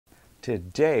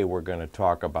Today we're going to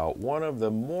talk about one of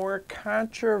the more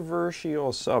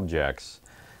controversial subjects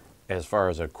as far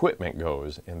as equipment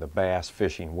goes in the bass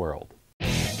fishing world.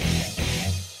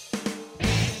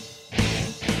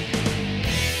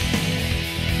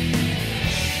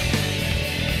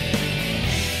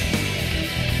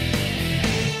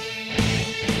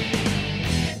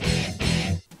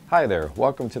 Hi there,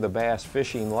 welcome to the Bass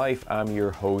Fishing Life. I'm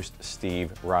your host,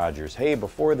 Steve Rogers. Hey,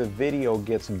 before the video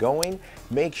gets going,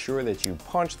 make sure that you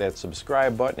punch that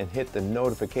subscribe button and hit the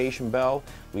notification bell.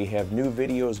 We have new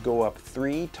videos go up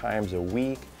 3 times a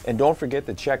week. And don't forget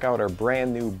to check out our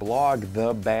brand new blog,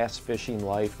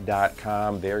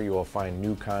 thebassfishinglife.com. There you will find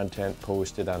new content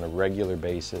posted on a regular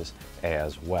basis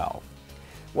as well.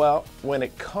 Well, when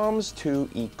it comes to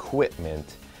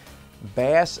equipment,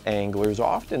 bass anglers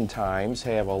oftentimes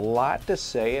have a lot to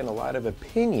say and a lot of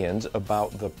opinions about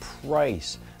the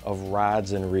price of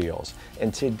rods and reels.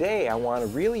 And today I want to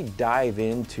really dive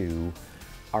into,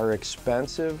 are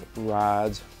expensive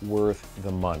rods worth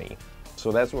the money?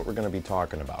 So that's what we're going to be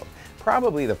talking about.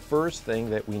 Probably the first thing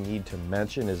that we need to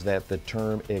mention is that the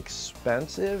term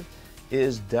expensive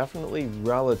is definitely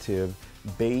relative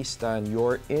based on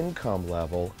your income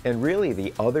level. And really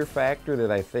the other factor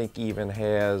that I think even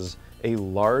has a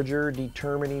larger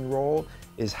determining role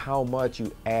is how much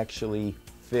you actually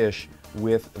fish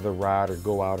with the rod or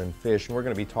go out and fish. And we're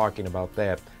going to be talking about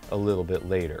that a little bit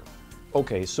later.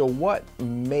 Okay, so what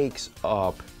makes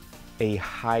up a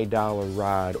high dollar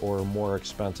rod or a more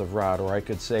expensive rod? Or I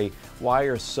could say, why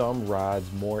are some rods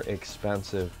more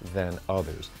expensive than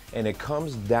others? And it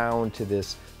comes down to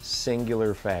this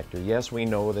singular factor. Yes, we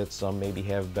know that some maybe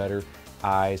have better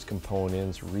eyes,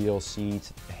 components, reel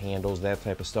seats, handles, that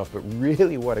type of stuff, but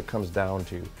really what it comes down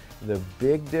to, the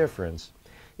big difference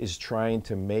is trying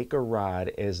to make a rod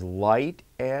as light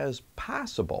as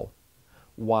possible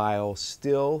while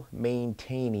still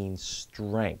maintaining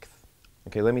strength.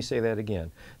 Okay, let me say that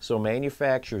again. So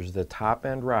manufacturers, the top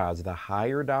end rods, the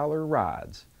higher dollar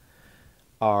rods,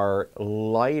 are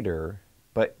lighter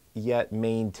but yet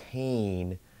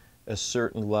maintain a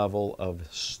certain level of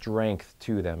strength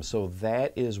to them. So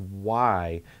that is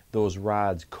why those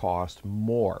rods cost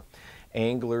more.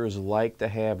 Anglers like to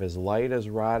have as light a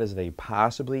rod as they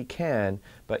possibly can,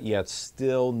 but yet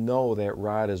still know that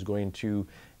rod is going to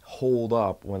hold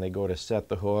up when they go to set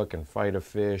the hook and fight a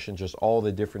fish and just all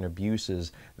the different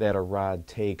abuses that a rod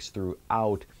takes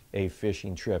throughout a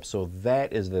fishing trip. So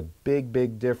that is the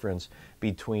big difference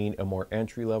between a more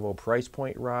entry-level price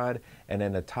point rod and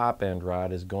then a top-end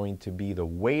rod is going to be the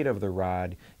weight of the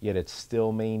rod, yet it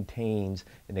still maintains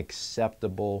an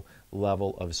acceptable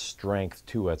level of strength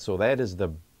to it. So that is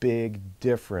the big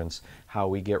difference how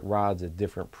we get rods at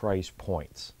different price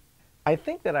points. I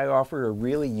think that I offer a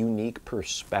really unique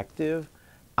perspective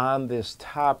on this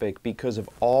topic because of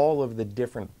all of the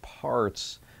different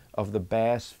parts of the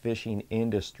bass fishing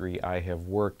industry I have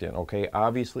worked in. Okay,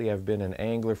 obviously I've been an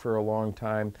angler for a long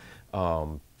time,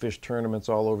 fished tournaments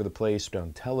all over the place,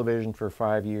 done television for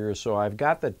 5 years, so I've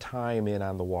got the time in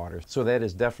on the water. So that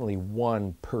is definitely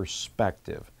one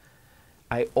perspective.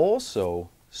 I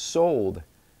also sold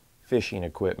fishing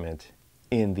equipment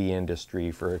in the industry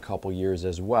for a couple years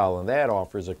as well, and that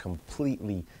offers a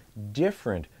completely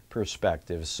different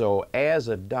perspective. So as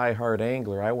a die-hard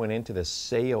angler, I went into the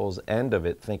sales end of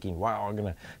it thinking, wow, I'm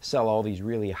going to sell all these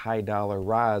really high dollar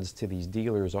rods to these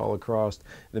dealers all across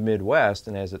the Midwest,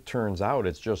 and as it turns out,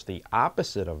 it's just the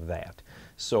opposite of that.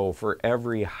 So for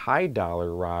every high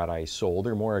dollar rod I sold,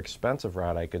 or more expensive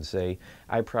rod I could say,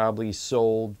 I probably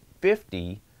sold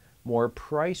 50 more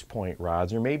price point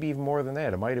rods, or maybe even more than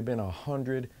that. It might have been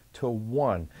 100 to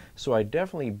 1. So I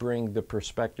definitely bring the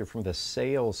perspective from the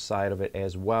sales side of it,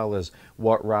 as well as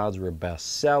what rods were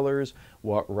best sellers,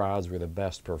 what rods were the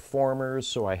best performers.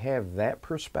 So I have that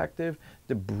perspective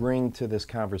to bring to this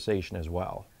conversation as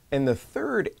well. And the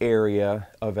third area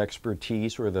of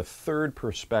expertise, or the third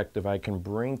perspective I can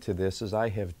bring to this, is I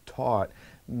have taught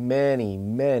many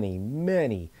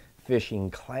fishing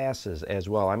classes as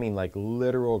well. I mean, like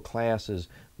literal classes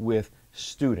with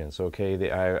students.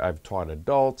 Okay, I've taught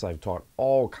adults, I've taught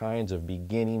all kinds of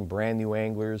beginning brand new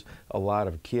anglers, a lot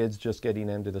of kids just getting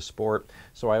into the sport.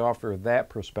 So I offer that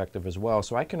perspective as well,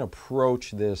 so I can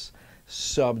approach this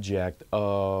subject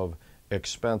of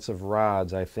expensive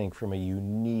rods, I think, from a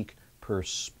unique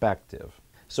perspective.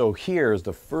 So here's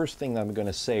the first thing I'm going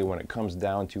to say when it comes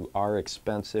down to, are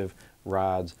expensive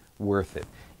rods worth it?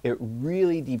 It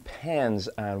really depends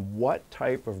on what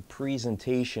type of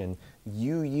presentation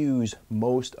you use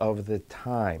most of the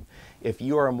time. If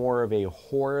you are more of a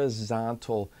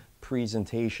horizontal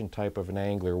presentation type of an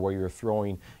angler where you're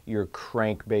throwing your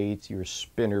crankbaits, your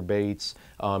spinner baits,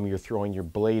 you're throwing your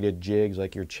bladed jigs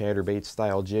like your chatterbait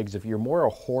style jigs. If you're more a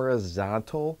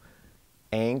horizontal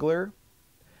angler,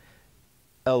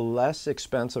 a less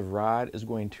expensive rod is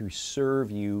going to serve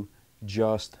you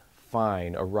just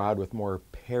fine. A rod with more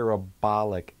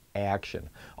parabolic action.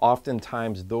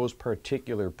 Oftentimes those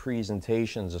particular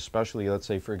presentations, especially let's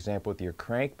say for example with your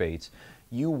crankbaits,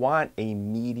 you want a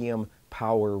medium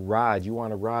power rod. You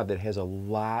want a rod that has a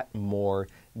lot more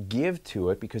give to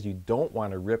it because you don't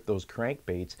want to rip those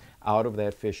crankbaits out of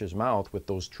that fish's mouth with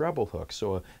those treble hooks.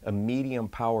 So a medium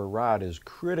power rod is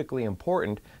critically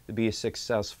important to be a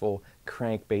successful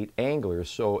crankbait angler.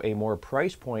 So a more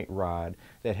price point rod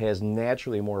that has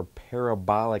naturally more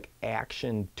parabolic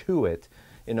action to it,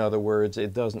 in other words,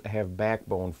 it doesn't have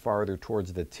backbone farther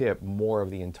towards the tip, more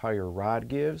of the entire rod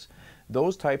gives.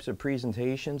 Those types of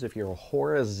presentations, if you're a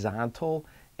horizontal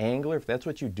angler, if that's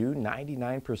what you do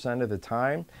 99% of the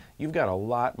time, you've got a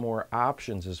lot more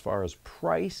options as far as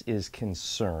price is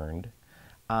concerned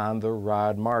on the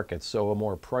rod market. So a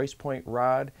more price point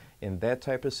rod in that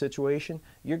type of situation,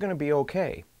 you're going to be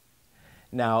okay.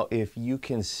 Now, if you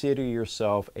consider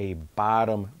yourself a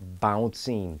bottom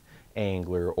bouncing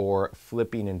angler or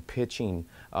flipping and pitching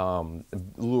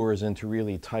lures into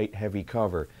really tight, heavy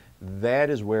cover, that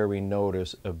is where we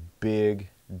notice a big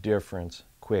difference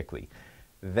quickly.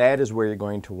 That is where you're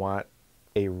going to want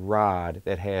a rod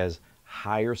that has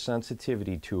higher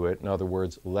sensitivity to it, in other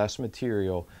words, less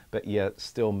material, but yet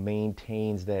still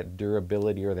maintains that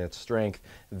durability or that strength.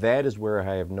 That is where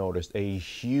I have noticed a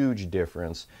huge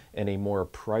difference in a more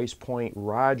price point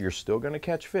rod. You're still going to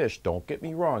catch fish. Don't get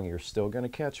me wrong, you're still going to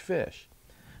catch fish.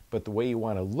 But the way you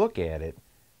want to look at it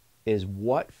is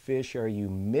what fish are you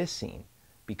missing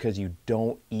because you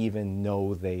don't even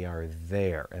know they are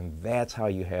there. And that's how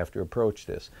you have to approach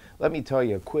this. Let me tell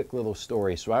you a quick little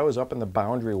story. So I was up in the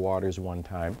Boundary Waters one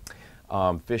time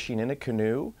fishing in a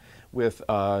canoe with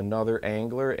another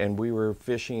angler, and we were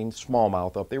fishing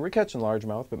smallmouth up there. We're catching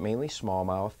largemouth, but mainly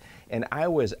smallmouth. And I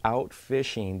was out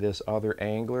fishing this other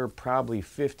angler probably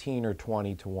 15 or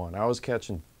 20 to 1. I was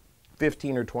catching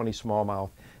 15 or 20 smallmouth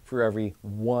for every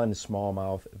one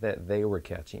smallmouth that they were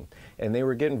catching. And they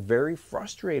were getting very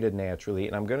frustrated naturally,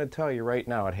 and I'm going to tell you right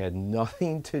now, it had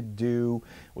nothing to do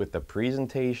with the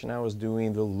presentation I was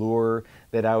doing, the lure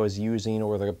that I was using,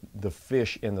 or the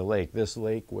fish in the lake. This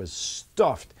lake was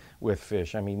stuffed with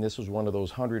fish. I mean, this was one of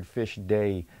those 100 fish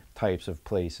day types of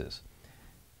places.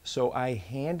 So I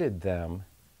handed them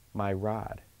my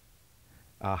rod,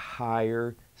 a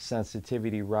higher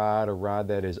sensitivity rod, a rod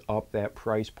that is up that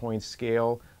price point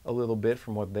scale a little bit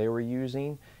from what they were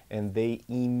using, and they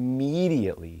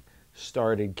immediately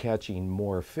started catching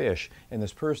more fish. And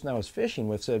this person I was fishing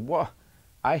with said, well,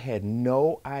 I had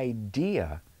no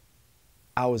idea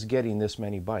I was getting this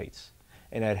many bites.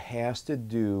 And it has to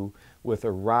do with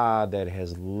a rod that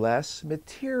has less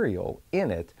material in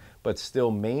it, but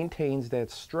still maintains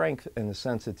that strength and the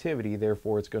sensitivity.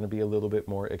 Therefore, it's going to be a little bit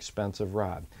more expensive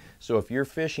rod. So if you're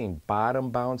fishing bottom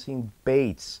bouncing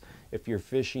baits, if you're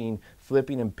fishing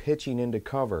flipping and pitching into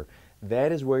cover,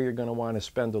 that is where you're going to want to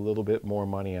spend a little bit more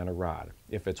money on a rod.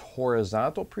 If it's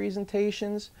horizontal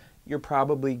presentations, you're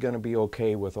probably going to be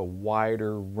okay with a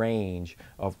wider range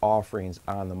of offerings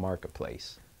on the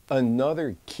marketplace.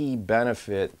 Another key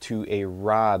benefit to a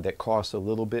rod that costs a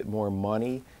little bit more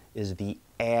money is the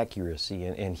accuracy,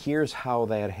 and here's how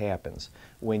that happens.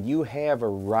 When you have a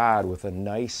rod with a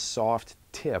nice soft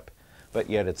tip, but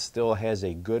yet it still has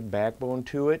a good backbone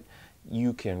to it,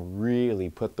 you can really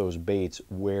put those baits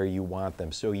where you want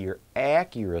them. So your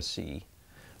accuracy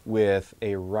with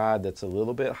a rod that's a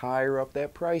little bit higher up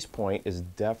that price point is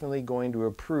definitely going to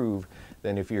improve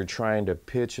than if you're trying to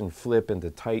pitch and flip into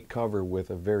tight cover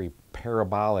with a very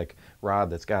parabolic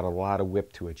rod that's got a lot of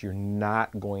whip to it. You're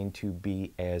not going to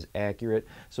be as accurate.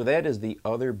 So that is the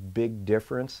other big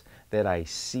difference that I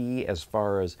see as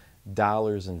far as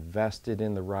dollars invested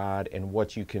in the rod and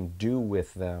what you can do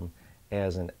with them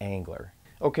as an angler.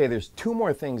 Okay, there's two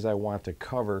more things I want to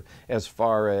cover as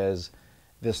far as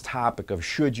this topic of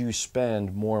should you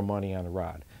spend more money on a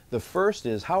rod. The first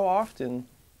is, how often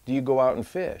do you go out and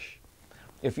fish?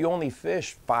 If you only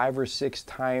fish 5 or 6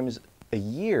 times a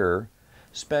year,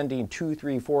 spending $200,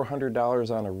 $300, $400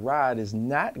 on a rod is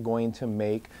not going to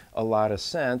make a lot of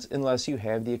sense unless you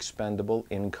have the expendable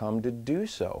income to do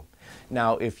so.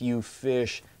 Now, if you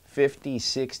fish 50,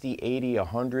 60, 80,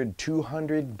 100,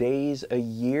 200 days a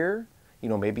year, you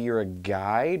know, maybe you're a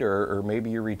guide or maybe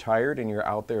you're retired and you're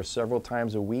out there several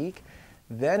times a week,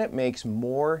 then it makes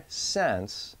more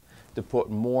sense to put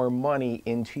more money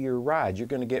into your rod. You're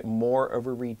going to get more of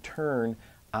a return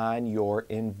on your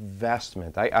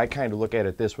investment. I kind of look at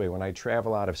it this way. When I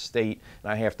travel out of state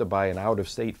and I have to buy an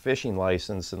out-of-state fishing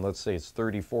license, and let's say it's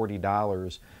 $30,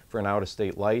 $40 for an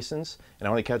out-of-state license, and I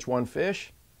only catch one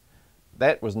fish,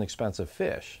 that was an expensive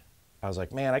fish. I was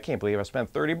like, man, I can't believe I spent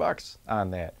 30 bucks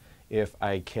on that. If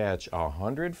I catch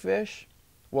 100 fish,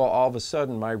 well, all of a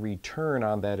sudden my return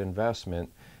on that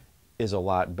investment is a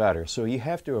lot better. So you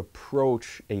have to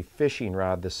approach a fishing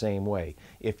rod the same way.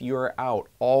 If you're out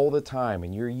all the time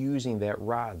and you're using that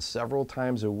rod several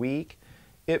times a week,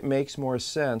 it makes more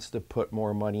sense to put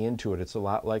more money into it. It's a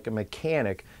lot like a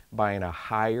mechanic buying a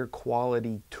higher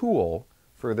quality tool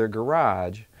for their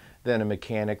garage than a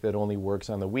mechanic that only works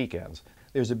on the weekends.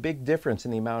 There's a big difference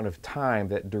in the amount of time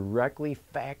that directly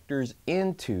factors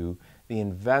into the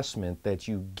investment that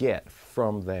you get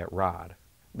from that rod.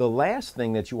 The last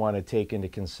thing that you want to take into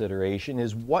consideration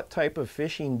is what type of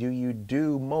fishing do you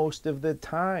do most of the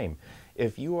time.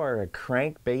 If you are a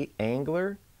crankbait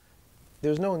angler,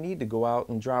 there's no need to go out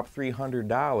and drop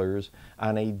 $300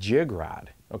 on a jig rod.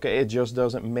 Okay, it just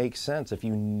doesn't make sense if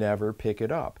you never pick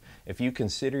it up. If you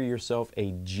consider yourself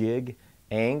a jig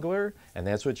angler, and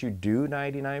that's what you do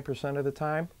 99% of the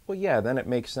time, well, yeah, then it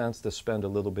makes sense to spend a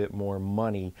little bit more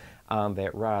money on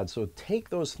that rod. So take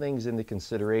those things into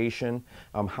consideration.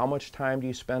 How much time do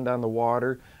you spend on the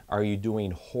water? Are you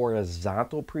doing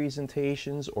horizontal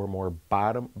presentations or more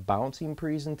bottom bouncing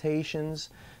presentations?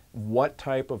 What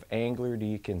type of angler do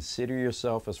you consider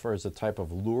yourself as far as the type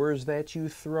of lures that you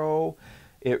throw?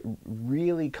 It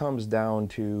really comes down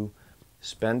to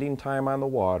spending time on the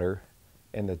water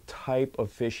and the type of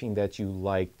fishing that you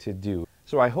like to do.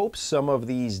 So I hope some of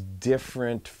these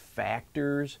different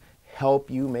factors help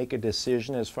you make a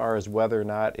decision as far as whether or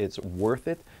not it's worth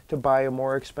it to buy a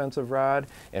more expensive rod.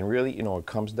 And really, it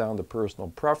comes down to personal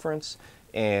preference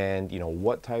and,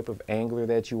 what type of angler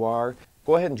that you are.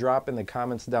 Go ahead and drop in the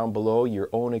comments down below your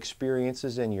own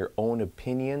experiences and your own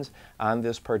opinions on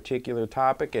this particular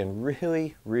topic. And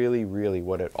really, really, really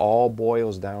what it all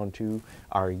boils down to,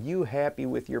 are you happy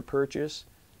with your purchase?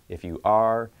 If you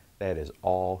are, that is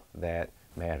all that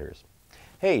matters.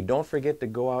 Hey, don't forget to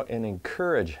go out and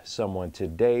encourage someone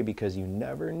today, because you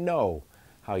never know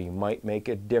how you might make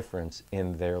a difference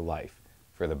in their life.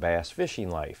 For the Bass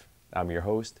Fishing Life, I'm your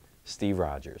host, Steve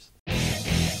Rogers.